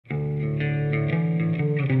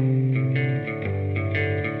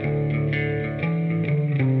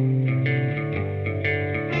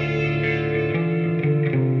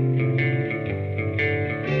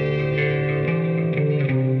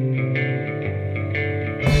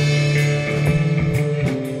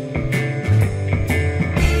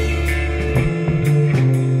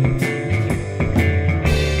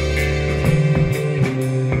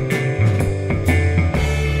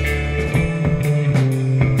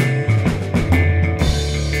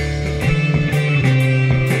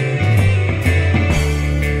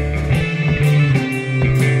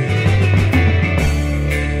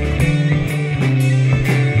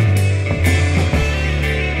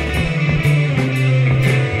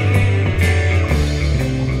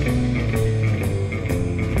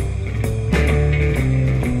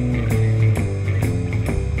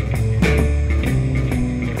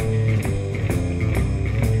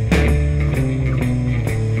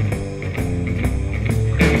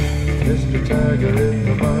tiger in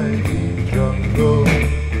the mighty jungle.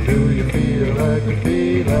 Do you feel like a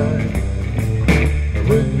feline? And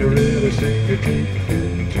when you really sink your teeth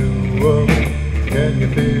into them, can you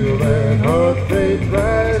feel that heart rate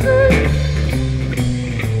rising?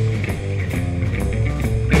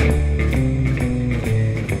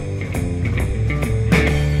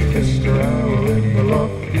 Mr. Owl in the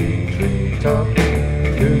lofty treetop,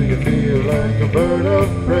 do you feel like a bird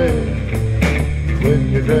of prey?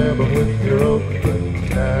 When you grab them with your open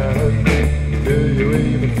talons, do you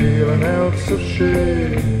even feel an ounce of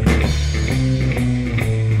shame?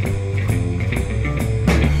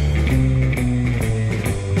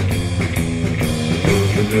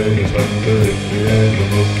 The greatest thunder in the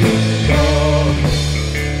animal kingdom.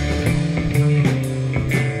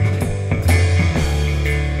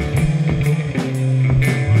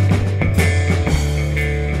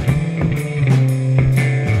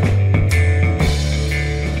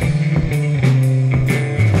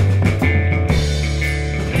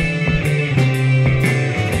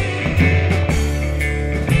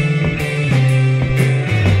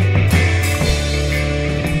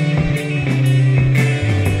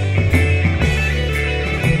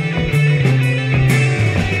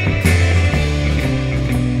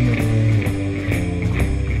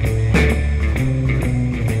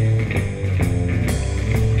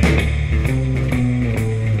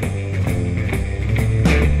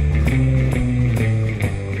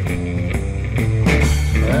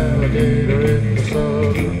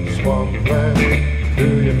 Do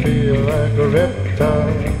you feel like a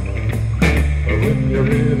reptile? Or when you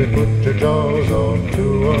really put your jaws onto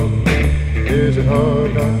them, is it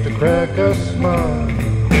hard not to crack a smile?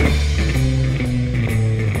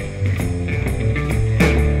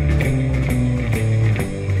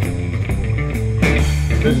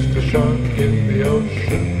 Mr. Shark in the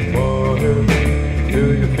ocean water, do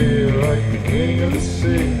you feel like the king of the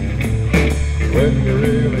sea? When you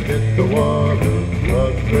really get the water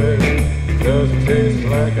blood red, does it taste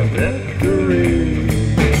like a victory?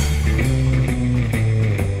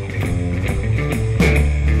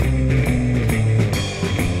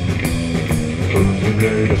 Who's the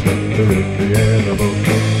greatest hunter in the animal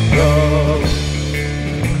kingdom?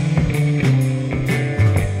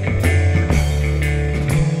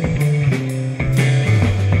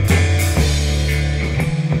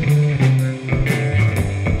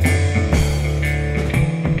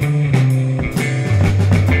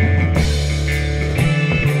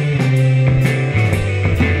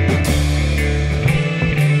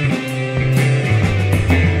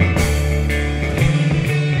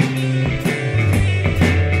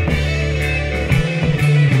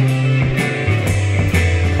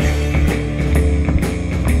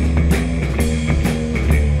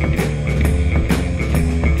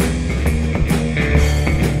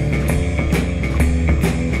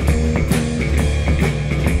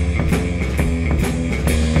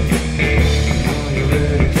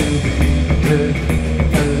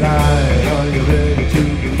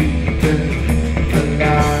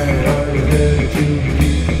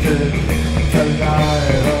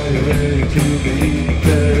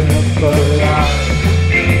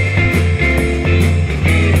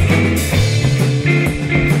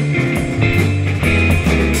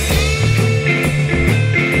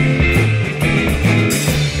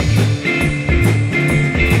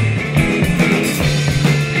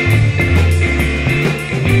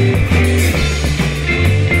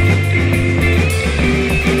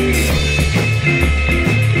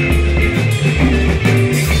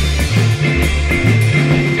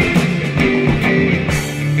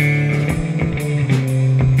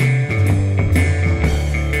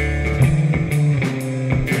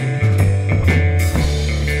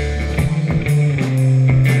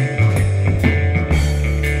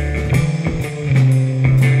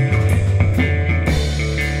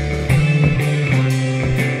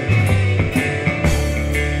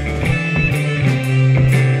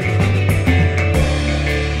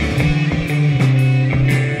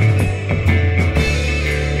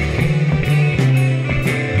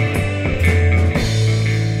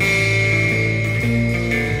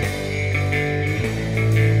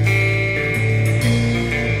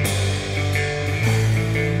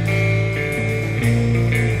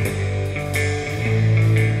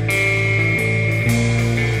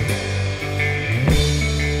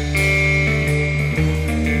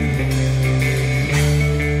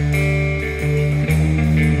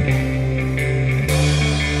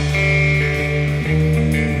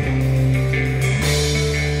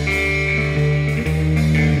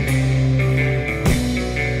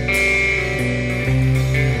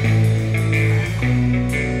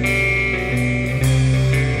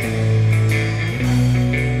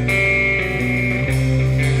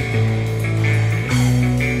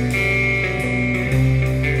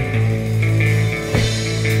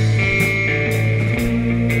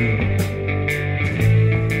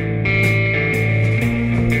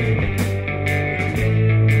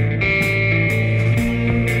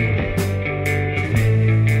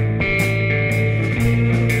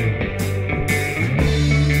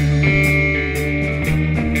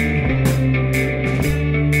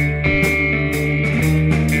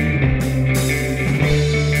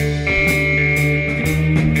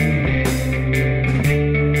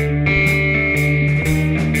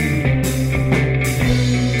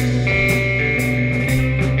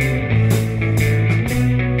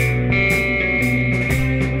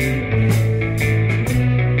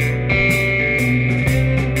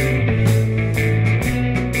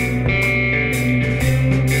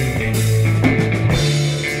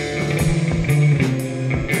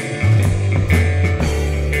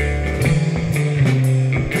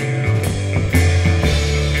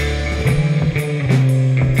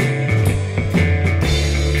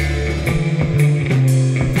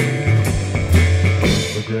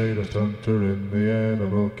 hunter in the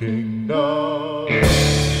animal kingdom.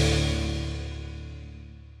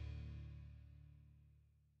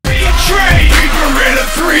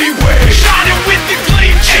 Three-way shining with the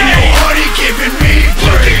gleam chain. Ain't no honey giving me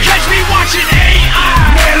break. You can catch me watching AI.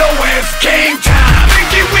 Mellow F game time.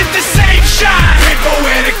 Thinking with the same shine. Hippo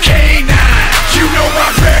and a K9. You know I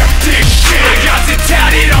rap this shit. I got it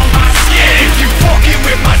tatted on my skin. If you fucking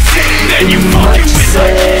with my city, then you fucking with my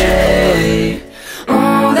kid.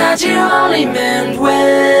 That you only meant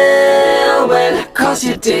well, well, cause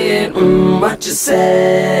you did, what you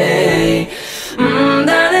say.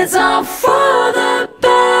 That it's all for the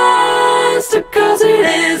best, cause it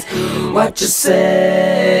is what you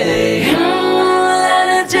say.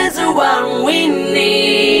 That it's just what we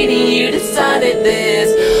need. You decided this,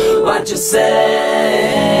 what you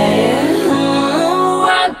say.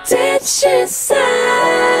 What did she say?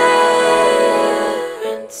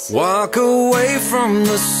 Walk away from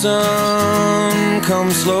the sun,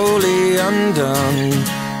 come slowly undone.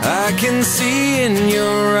 I can see in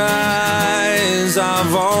your eyes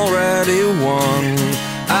I've already won.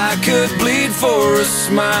 I could bleed for a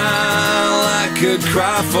smile, I could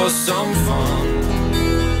cry for some fun.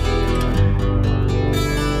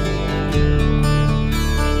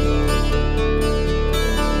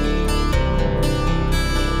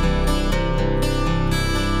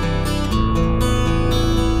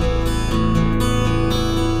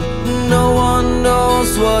 No one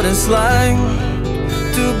knows what it's like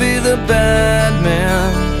to be the bad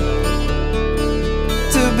man,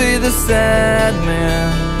 to be the sad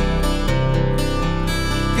man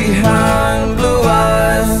behind blue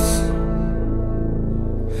eyes.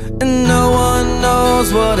 And no one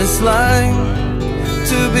knows what it's like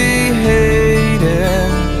to be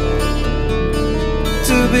hated,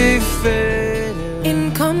 to be faded.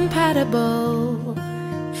 Incompatible,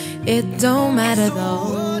 it don't matter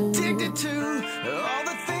though. Addicted to all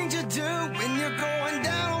the things you do when you're going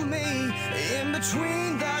down on me. In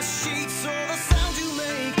between the sheets, all the sounds you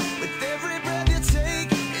make with every breath you take.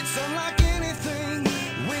 It's unlike anything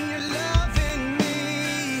when you're loving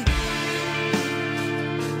me.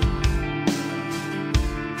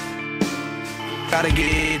 Gotta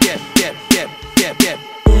get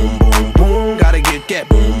boom boom boom. Gotta get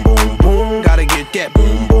boom boom boom. Gotta get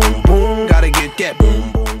boom boom boom. Gotta get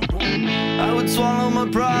boom boom. I would swallow my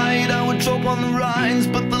pride, I would choke on the rinds,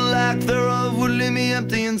 but the lack thereof would leave me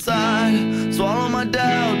empty inside. Swallow my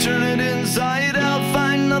doubt, turn it inside out,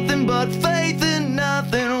 find nothing but faith in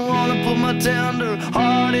nothing. Wanna put my tender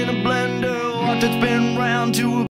heart in a blender, watch it spin round to a